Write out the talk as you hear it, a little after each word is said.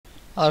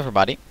Hello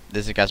everybody,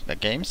 this is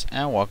Gasback Games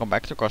and welcome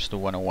back to Crossout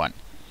 101.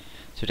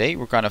 Today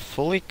we're gonna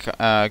fully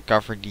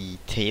cover the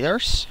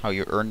tailors, how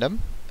you earn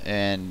them,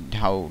 and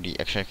how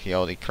exactly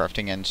all the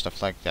crafting and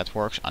stuff like that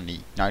works on the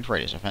Night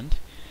Raiders event,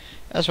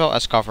 as well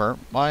as cover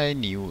my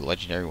new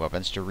legendary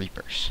weapons, the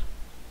Reapers.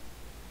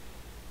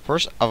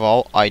 First of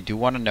all, I do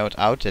want to note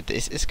out that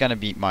this is gonna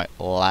be my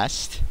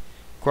last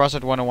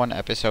Crossout 101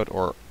 episode,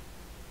 or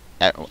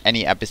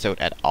any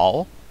episode at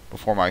all,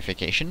 before my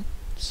vacation.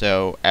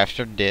 So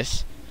after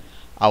this,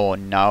 I will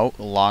no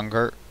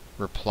longer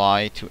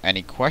reply to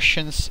any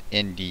questions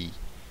in the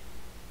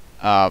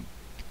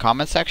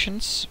comment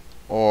sections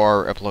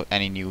or upload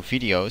any new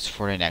videos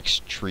for the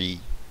next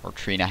 3 or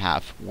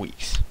 3.5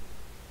 weeks.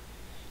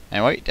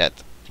 Anyway,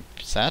 that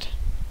said,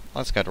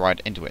 let's get right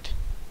into it.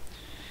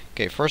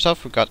 Okay, first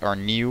off, we got our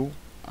new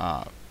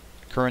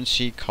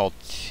currency called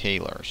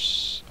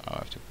tailors. I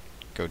have to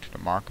go to the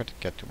market,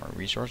 get to my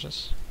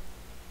resources.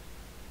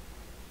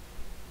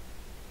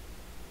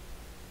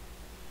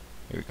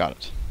 Here we got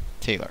it.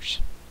 Tailors.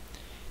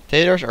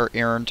 Tailors are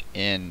earned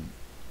in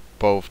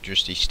both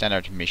just the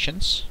standard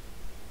missions,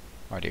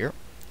 right here,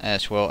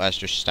 as well as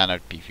the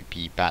standard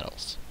PvP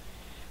battles.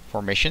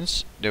 For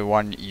missions, the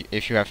one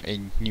if you have a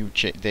new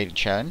daily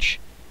challenge,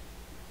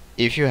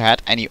 if you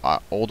had any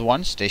old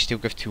ones, they still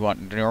give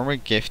 200. They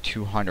normally give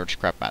 200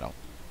 scrap metal,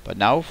 but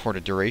now for the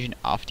duration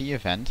of the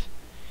event,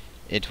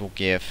 it will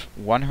give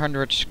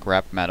 100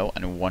 scrap metal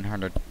and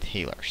 100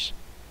 tailors.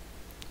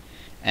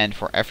 And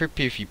for every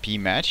PvP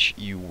match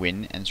you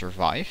win and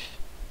survive,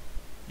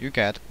 you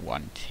get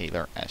 1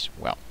 tailor as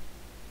well.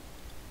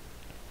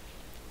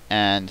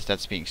 And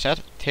that's being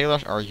said,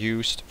 tailors are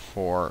used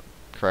for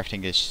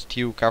crafting this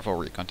steel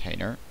cavalry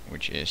container,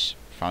 which is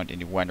found in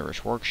the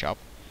Wanderer's workshop.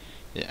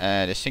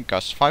 This thing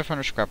costs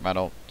 500 scrap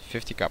metal,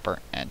 50 copper,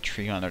 and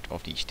 300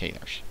 of these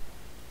tailors.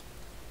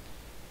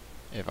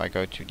 If I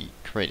go to the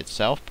crate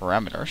itself,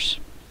 parameters,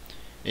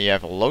 you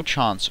have a low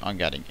chance on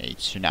getting a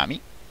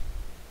tsunami,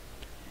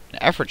 an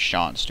average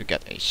chance to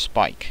get a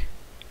spike,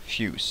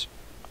 fuse,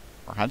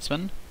 or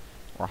huntsman,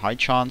 or high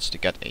chance to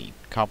get a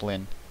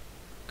goblin,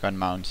 gun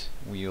mount,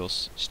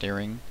 wheels,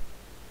 steering,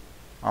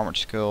 armored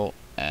skull,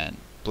 and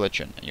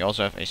bludgeon. And you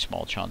also have a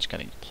small chance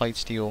getting plate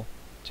steel,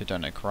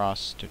 Teutonic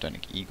cross,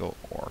 Teutonic eagle,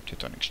 or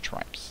Teutonic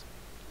stripes.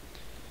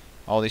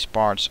 All these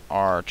parts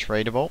are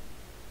tradable.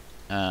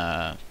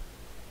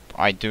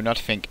 I do not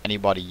think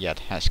anybody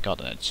yet has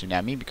gotten a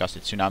tsunami, because the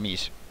tsunami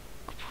is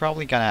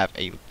probably gonna have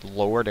a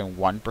lower than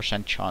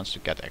 1% chance to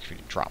get actually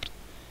dropped.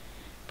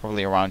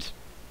 Probably around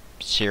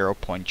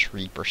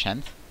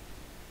 0.3%.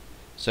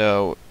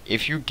 So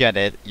if you get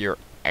it, you're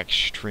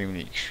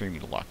extremely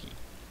lucky.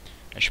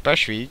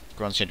 Especially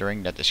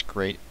considering that this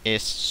crate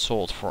is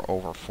sold for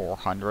over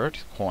 400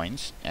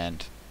 coins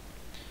and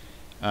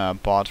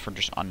bought for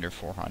just under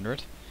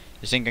 400.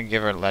 This thing can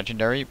give a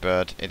legendary,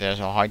 but it has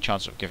a high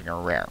chance of giving a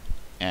rare.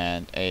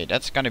 And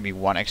that's gonna be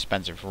one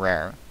expensive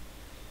rare.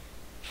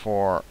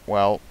 For,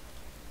 well,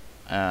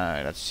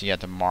 let's see at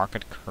the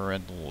market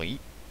currently.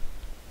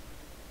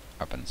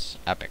 Weapons,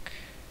 epic.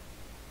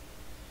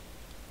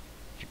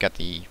 If you get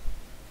the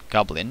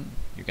goblin,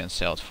 you can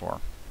sell it for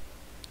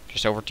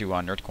just over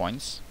 200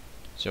 coins.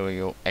 So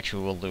you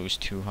actually will lose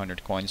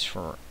 200 coins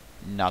for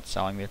not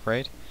selling the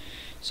crate.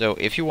 So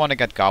if you want to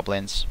get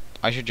goblins,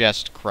 I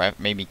suggest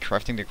maybe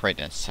crafting the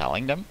crate and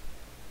selling them,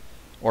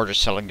 or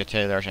just selling the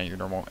tailors and your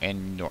normal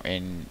in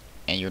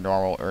your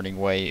normal earning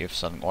way of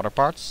selling other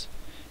parts,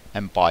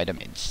 and buy them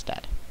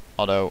instead.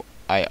 Although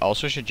I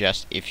also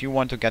suggest, if you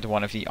want to get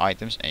one of the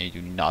items and you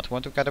do not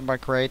want to get it by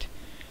crate,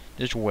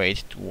 just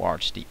wait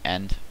towards the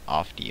end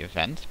of the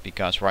event,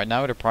 because right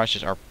now the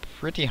prices are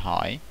pretty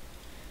high.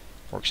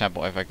 For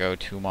example, if I go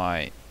to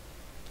my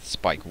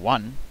Spike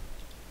 1,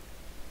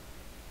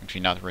 actually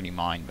not really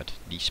mine, but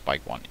the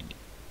Spike 1 in the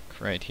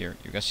crate here,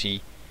 you can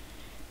see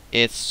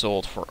it's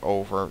sold for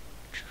over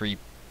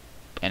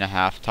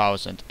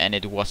 3,500, and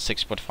it was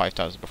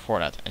 6,500 before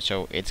that. And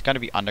so it's gonna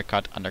be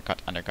undercut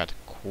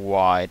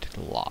quite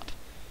a lot.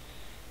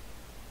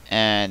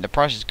 And the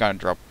price is gonna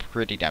drop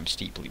pretty damn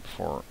steeply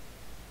before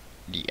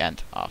the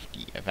end of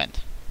the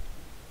event.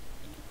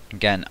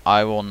 Again,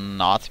 I will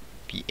not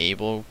be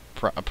able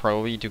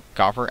probably to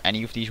cover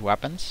any of these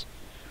weapons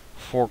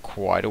for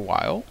quite a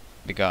while,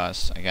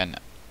 because again,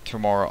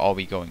 tomorrow I'll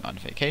be going on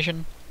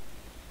vacation,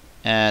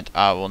 and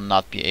I will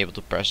not be able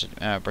to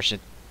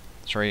participate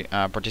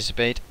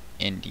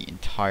in the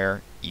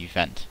entire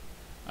event.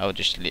 I'm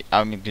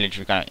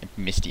literally gonna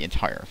miss the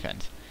entire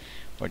event,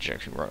 which is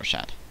actually rather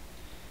sad.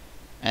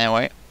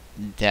 Anyway,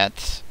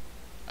 that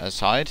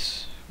aside,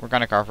 we're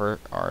gonna cover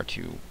our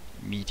 2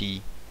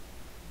 meaty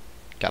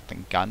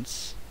Gatling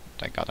guns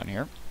that I got on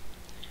here.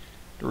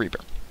 The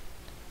Reaper.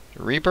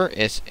 The Reaper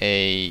is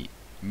a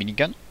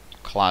minigun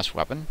class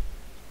weapon.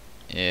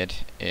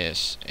 It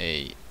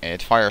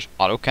fires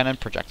autocannon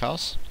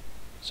projectiles.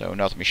 So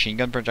not machine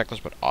gun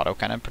projectiles, but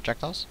autocannon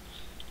projectiles.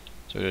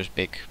 So those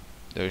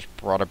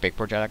rather big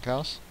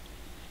projectiles.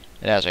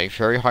 It has a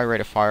very high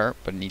rate of fire,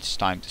 but needs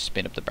time to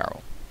spin up the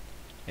barrel.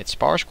 Its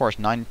power score is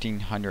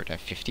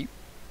 1950.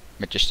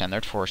 which is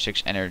standard for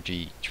 6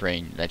 energy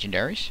drain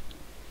legendaries.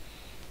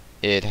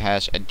 It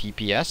has a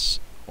DPS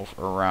of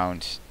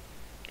around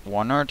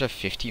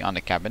 150 on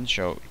the cabin,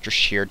 so just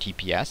sheer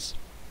DPS.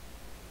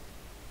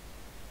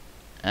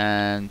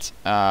 And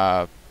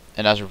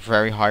it has a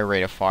very high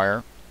rate of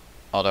fire,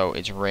 although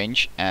its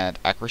range and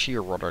accuracy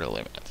are rather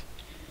limited.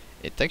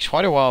 It takes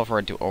quite a while for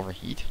it to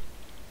overheat,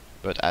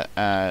 but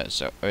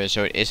so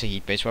it is a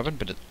heat-based weapon,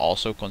 but it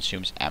also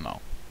consumes ammo.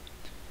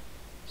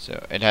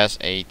 So it has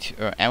a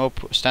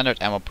standard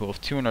ammo pool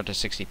of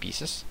 260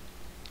 pieces,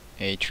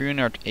 a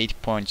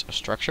 308 points of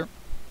structure,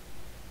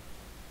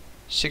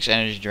 6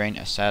 energy drain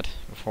as said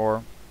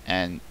before,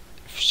 and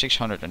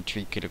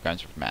 603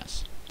 kilograms of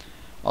mass.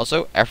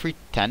 Also, every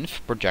 10th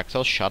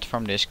projectile shot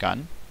from this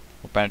gun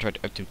will penetrate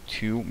up to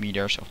 2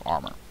 meters of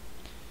armor.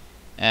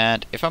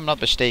 And if I'm not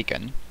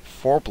mistaken,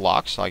 4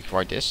 blocks, like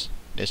right this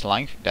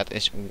length, that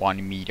is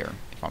 1 meter.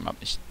 If I'm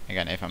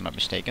not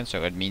mistaken,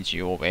 so it means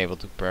you will be able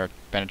to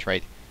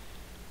penetrate.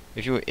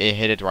 If you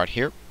hit it right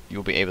here,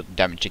 you'll be able to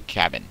damage the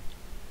cabin.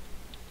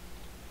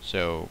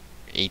 So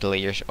 8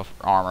 layers of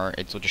armor,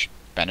 it will just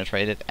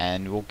penetrate it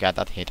and will get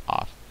that hit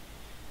off.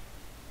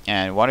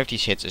 And one of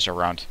these hits is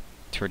around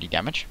 30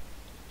 damage,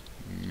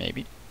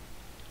 maybe.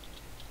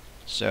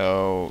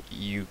 So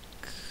you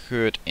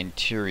could, in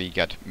theory,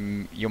 get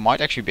you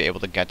might actually be able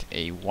to get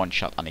a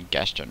one-shot on a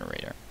gas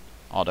generator,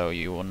 although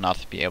you will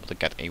not be able to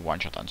get a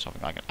one-shot on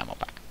something like an ammo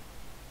pack.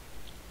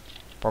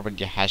 Probably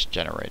the hash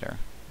generator.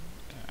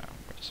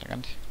 Wait a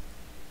second.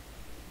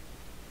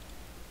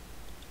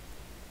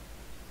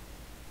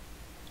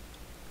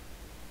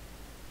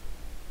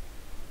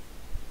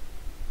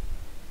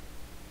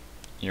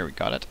 Here we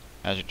got it.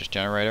 Hazardous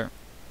generator.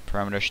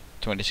 Parameters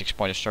 26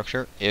 point of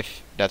structure.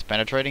 If that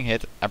penetrating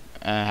hit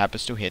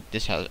happens to hit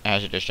this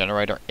hazardous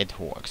generator, it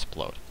will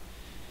explode.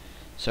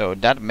 So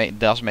that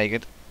does make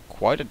it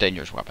quite a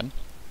dangerous weapon.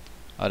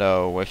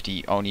 Although with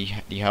the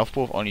health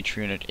pool of only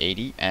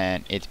 380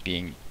 and it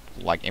being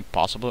like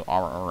impossible to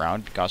armor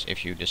around, because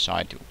if you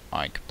decide to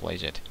like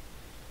place it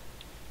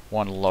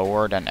one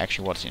lower than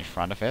actually what's in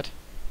front of it,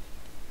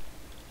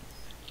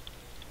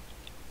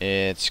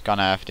 it's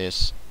gonna have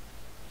this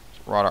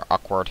rather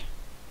awkward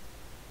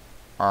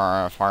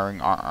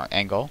firing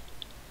angle,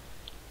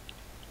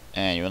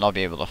 and you will not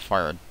be able to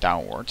fire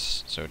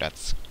downwards, so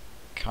that's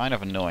kind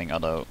of annoying,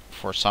 although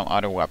for some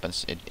other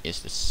weapons it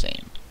is the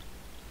same.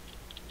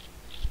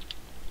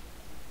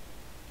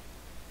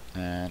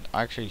 And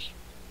actually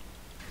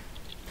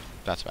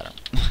that's better.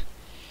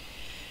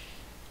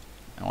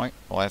 Anyway,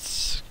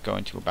 let's go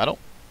into a battle.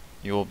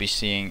 You will be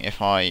seeing,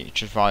 if I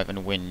survive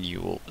and win,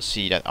 you will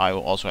see that I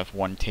will also have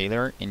 1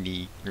 tailor in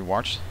the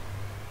rewards.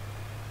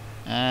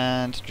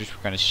 And just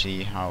we're gonna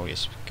see how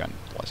his gun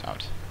plays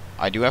out.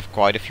 I do have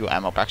quite a few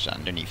ammo packs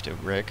underneath the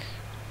rig,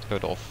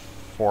 total of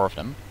 4 of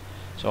them.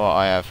 So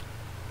I have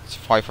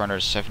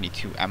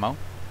 572 ammo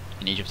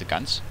in each of the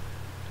guns.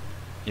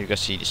 You can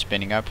see the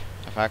spinning up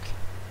effect.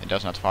 It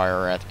does not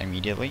fire at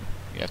immediately.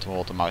 You have to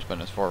hold the mouse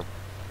button for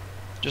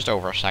just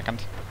over a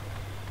second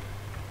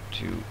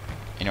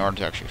in order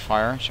to actually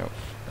fire. So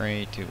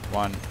 3, 2,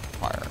 1,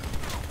 fire.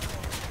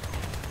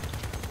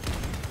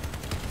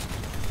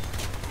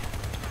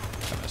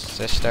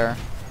 Assist there.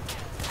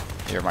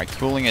 Here my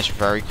cooling is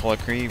very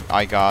quickly.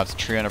 I got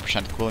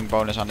 300% cooling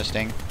bonus on this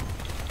thing.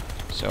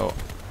 So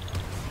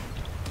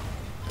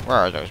where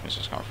are those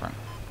missiles coming from?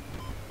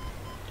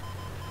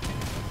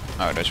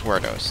 Oh, those were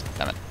those.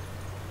 Damn it.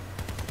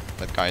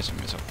 That guy is a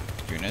missile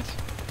unit.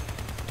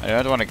 I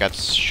don't want to get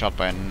shot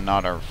by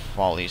another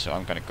volley, so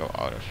I'm gonna go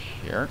out of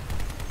here.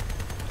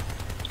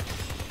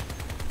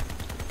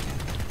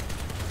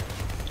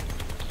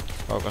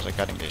 Focus on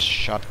getting this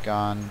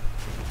shotgun.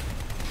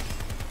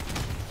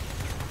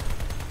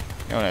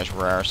 You know, it's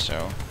rare,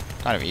 so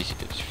kind of easy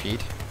to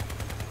defeat.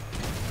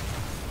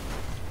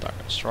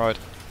 Target destroyed.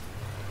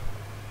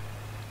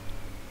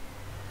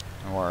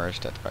 And where is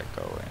that guy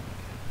going?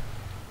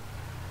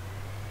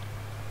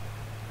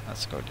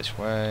 Let's go this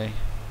way.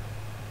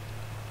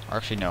 Or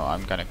actually, no,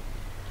 I'm gonna.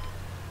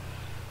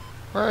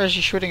 Where is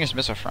he shooting his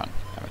missile from?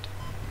 Damn it.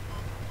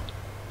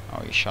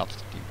 Oh, he shot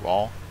the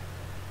wall.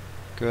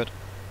 Good.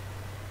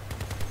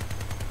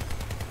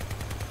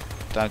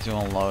 Time to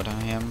unload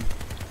on him.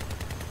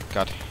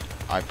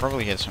 I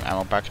probably hit some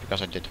ammo packs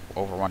because I did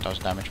over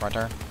 1000 damage right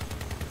there.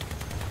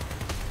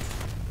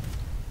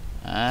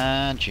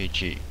 And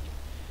GG. You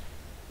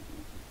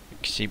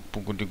can see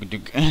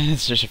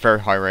it's just a very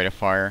high rate of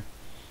fire.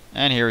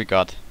 And here we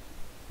got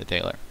the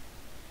tailor.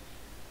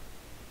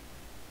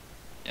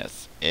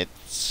 Yes,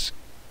 it's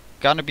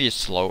gonna be a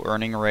slow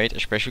earning rate,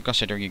 especially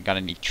considering you're gonna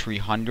need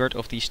 300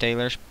 of these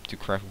tailors to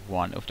craft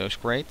 1 of those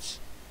crates.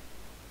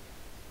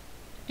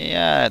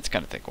 Yeah, it's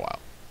gonna take a while.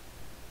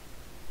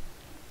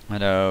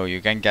 Although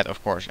you can get,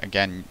 of course,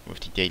 again with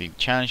the daily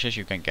challenges,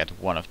 you can get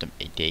 1 of them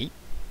a day.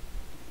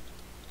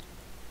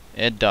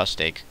 It does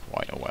take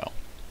quite a while.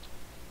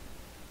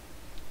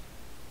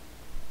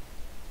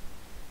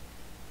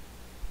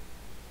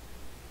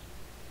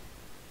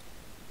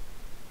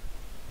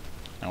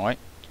 Anyway,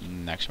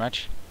 next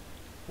match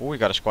Oh, we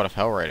got a squad of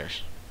Hell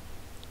Raiders.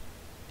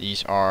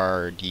 These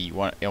are the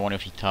one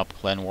of the top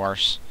clan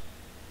wars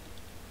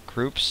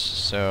groups,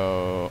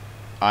 so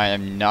I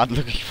am not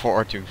looking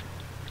forward to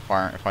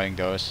fighting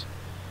those.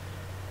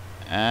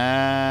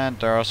 And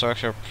there are also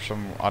actually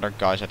some other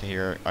guys out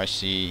here I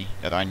see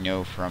that I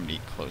know from the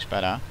close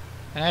beta.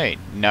 And hey,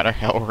 another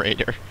Hell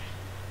Raider.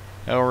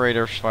 Hell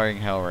Raiders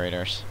fighting Hell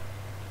Raiders.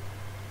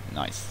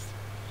 Nice.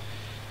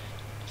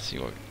 Let's see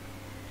what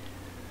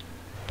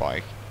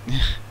bike.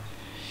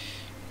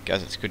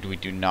 Guess it's good we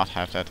do not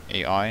have that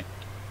AI.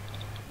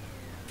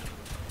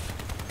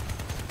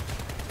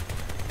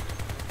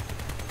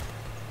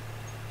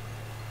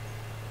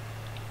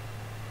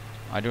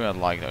 I do not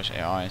like those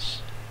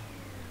AIs.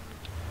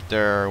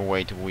 They're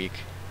way too weak.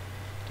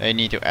 They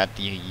need to add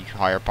the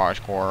higher power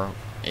score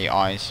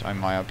AIs, in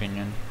my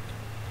opinion.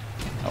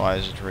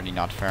 Otherwise, it's really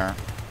not fair.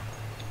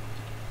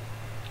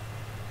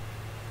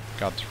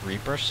 Got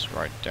Reapers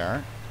right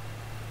there.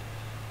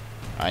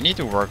 I need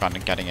to work on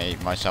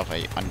getting myself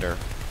a under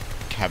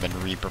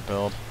cabin Reaper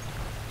build.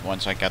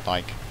 Once I get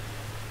like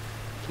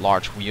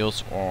large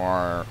wheels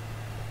or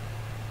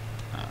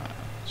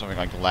something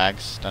like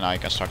legs, then I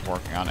can start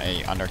working on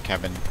a under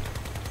cabin.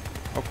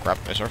 Oh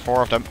crap, there are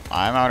 4 of them.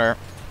 I'm out here.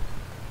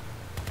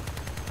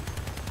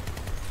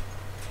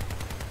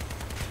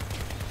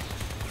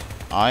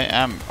 I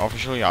am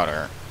officially out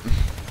here.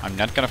 I'm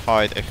not gonna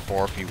fight a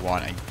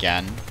 4v1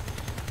 again.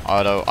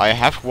 Although I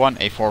have won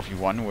a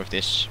 4v1 with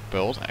this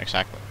build,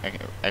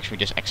 actually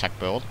this exact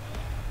build.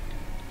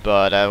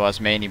 But that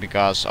was mainly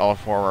because all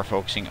 4 were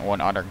focusing on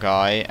one other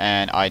guy,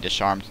 and I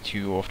disarmed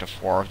 2 of the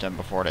 4 of them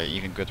before they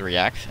even could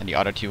react, and the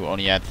other 2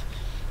 only had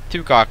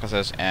 2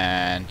 carcasses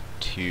and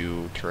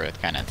 2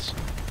 turret cannons.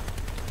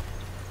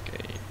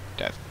 Okay,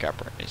 that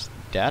capper is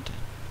dead.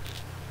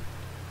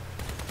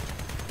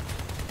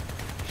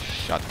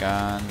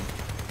 Shotgun.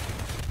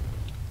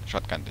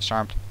 Shotgun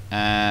disarmed,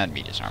 and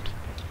me disarmed.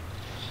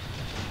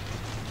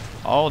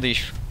 All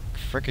these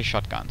freaking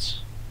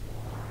shotguns.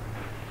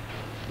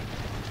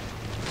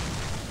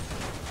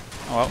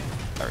 Oh well,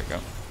 there we go.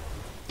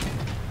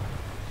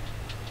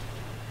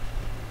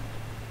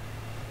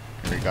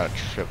 Here we got a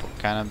triple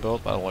cannon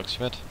build by the looks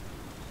of it.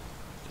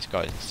 This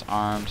guy is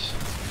disarmed.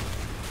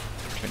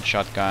 Twin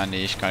shotgun,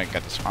 he's gonna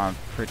get disarmed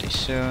pretty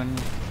soon.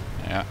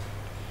 Yeah.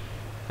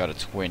 Got a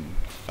twin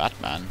fat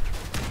man.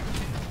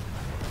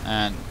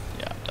 And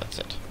yeah, that's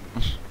it.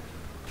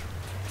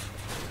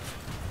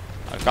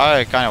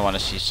 I kind of want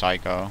to see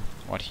Psycho,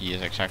 what he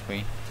is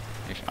exactly.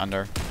 If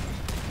under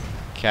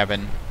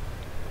cabin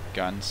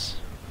guns.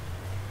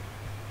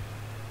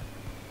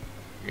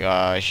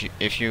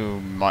 If you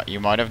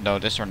might have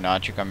noticed or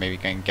not, you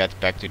can get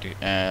back to the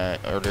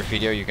earlier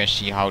video. You can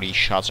see how the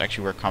shots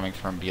actually were coming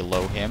from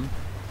below him.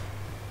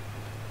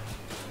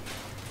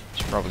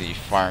 He's probably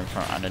firing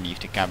from underneath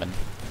the cabin,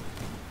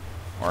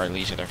 or at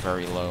least at a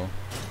very low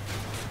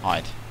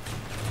height.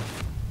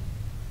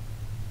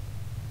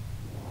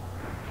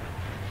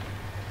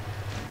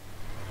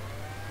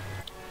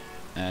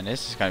 And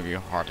this is gonna be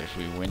hard if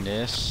we win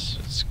this.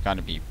 It's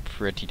gonna be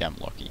pretty damn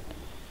lucky.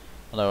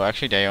 Although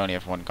actually they only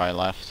have 1 guy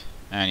left,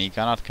 and he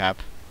cannot cap.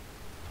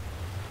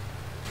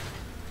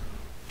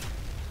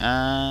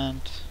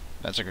 And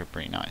that's actually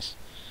pretty nice.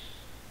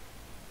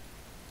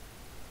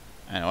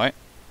 Anyway,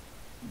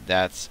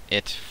 that's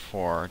it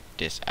for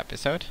this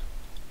episode.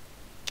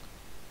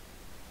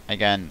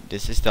 Again,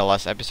 this is the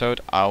last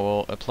episode I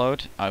will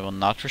upload. I will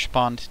not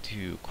respond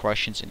to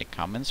questions in the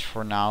comments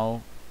for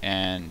now,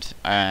 and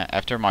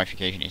after my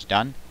vacation is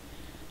done,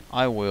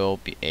 I will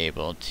be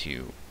able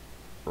to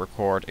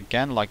record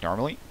again like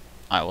normally.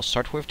 I will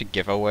start with the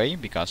giveaway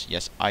because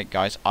yes,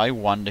 guys, I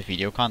won the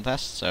video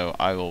contest, so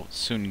I will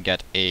soon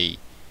get a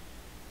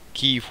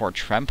key for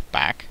Tramp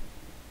back,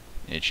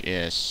 which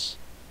is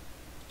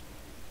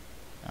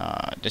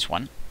this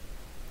one,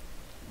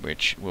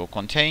 which will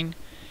contain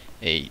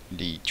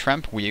the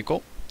Tramp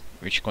vehicle,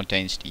 which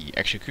contains the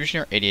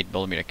Executioner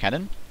 88mm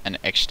cannon, an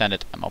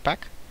extended ammo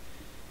pack,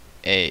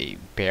 a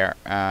bear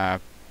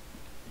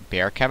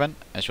cabin,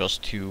 as well as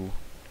 2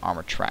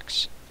 armored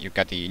tracks. You've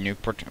got the new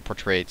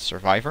portrait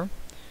survivor,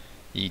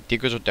 the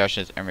Diggers of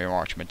Desert and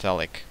Remarch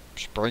metallic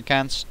spray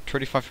cans,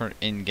 3,500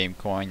 in-game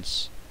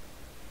coins.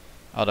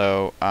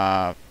 Although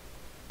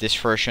this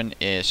version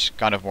is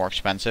kind of more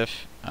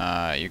expensive.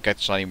 You get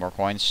slightly more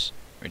coins,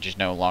 which is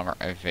no longer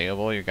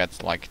available. You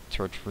get like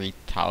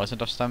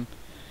 33,000 of them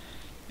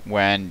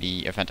when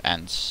the event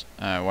ends.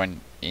 When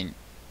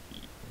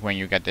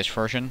you get this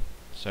version.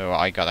 So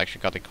I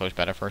actually got the closed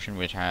beta version,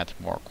 which had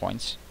more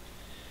coins.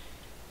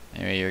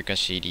 Anyway, here you can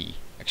see the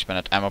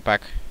expanded ammo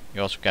pack.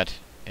 You also get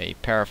a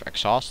pair of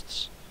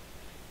exhausts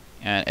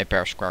and a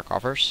pair of square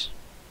covers,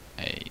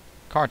 a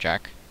car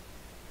jack,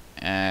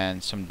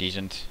 and some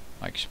decent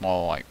like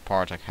small like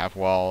parts like half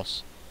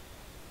walls,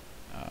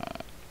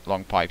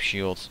 long pipe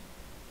shield,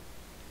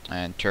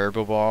 and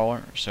turbo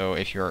brawler. So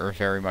if you're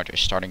very much a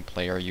starting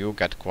player, you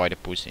get quite a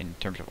boost in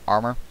terms of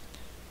armor.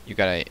 You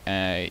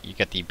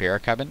get the bear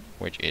cabin,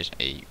 which is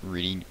a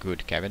really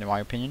good cabin in my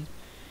opinion.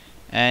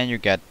 and you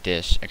get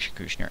this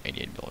Executioner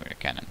 88mm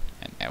cannon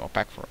and ammo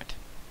pack for it.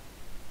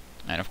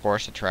 And of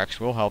course the tracks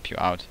will help you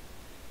out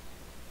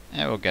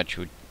and will get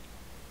you a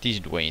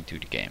decent way into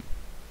the game.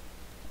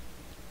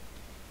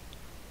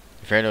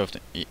 Very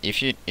often,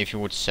 if you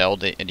would sell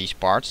these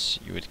parts,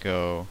 you would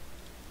go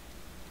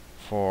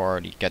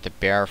for get the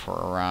bear for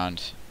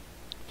around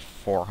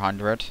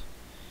 400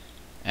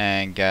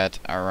 and get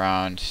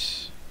around,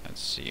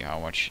 let's see how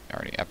much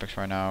are the epics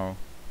right now,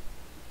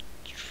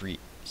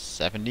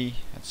 370,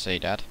 let's say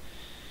that.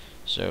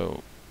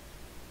 So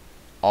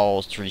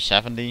all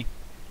 370,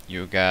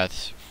 you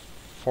get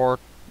 5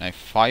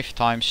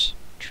 times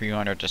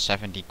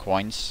 370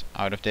 coins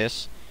out of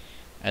this,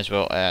 as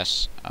well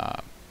as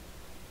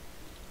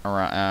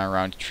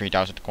around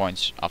 3000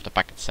 coins of the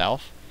pack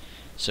itself.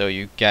 So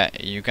you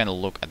can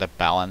look at a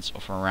balance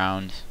of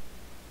around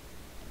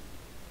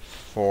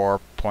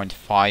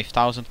 4.5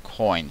 thousand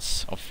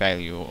coins of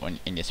value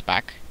in this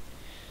pack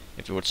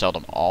if you would sell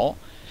them all.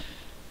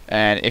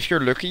 And if you're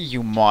lucky,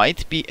 you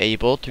might be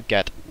able to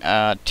get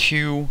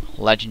 2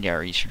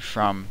 legendaries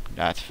from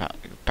that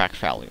pack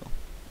value.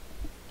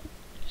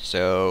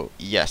 So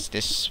yes,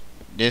 this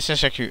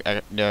is actually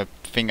the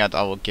thing that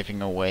I will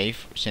giving away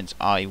since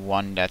I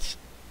won that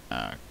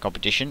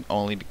competition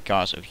only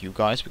because of you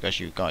guys, because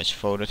you guys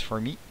voted for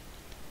me.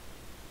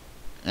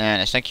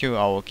 And as thank you,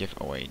 I will give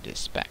away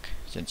this pack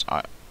since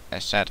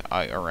as said,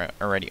 I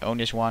already own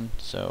this one,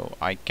 so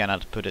I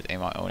cannot put it in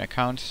my own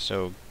account.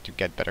 So to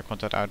get better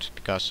content out,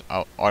 because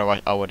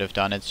otherwise I would have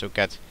done it. So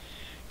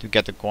to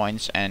get the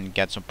coins and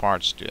get some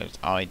parts that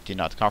I did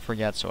not cover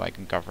yet, so I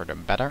can cover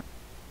them better.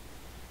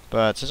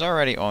 But since I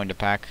already own the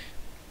pack,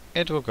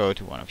 it will go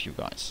to one of you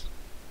guys.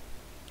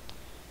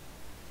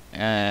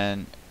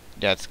 And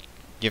that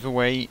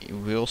giveaway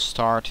will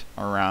start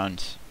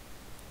around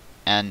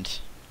end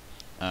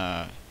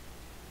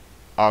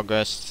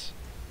August.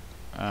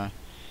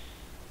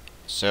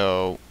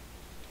 So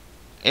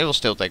it will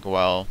still take a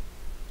while.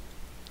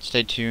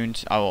 Stay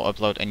tuned. I will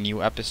upload a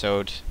new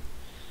episode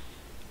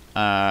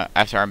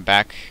after I'm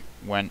back,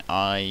 when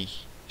I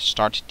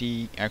start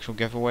the actual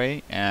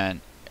giveaway,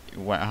 and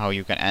how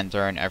you can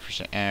enter and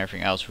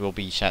everything else will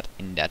be set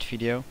in that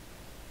video.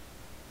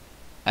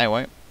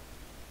 Anyway,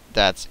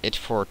 that's it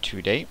for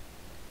today.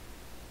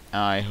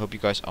 I hope you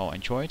guys all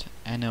enjoyed,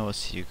 and I will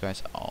see you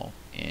guys all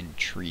in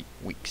 3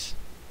 weeks.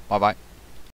 Bye bye.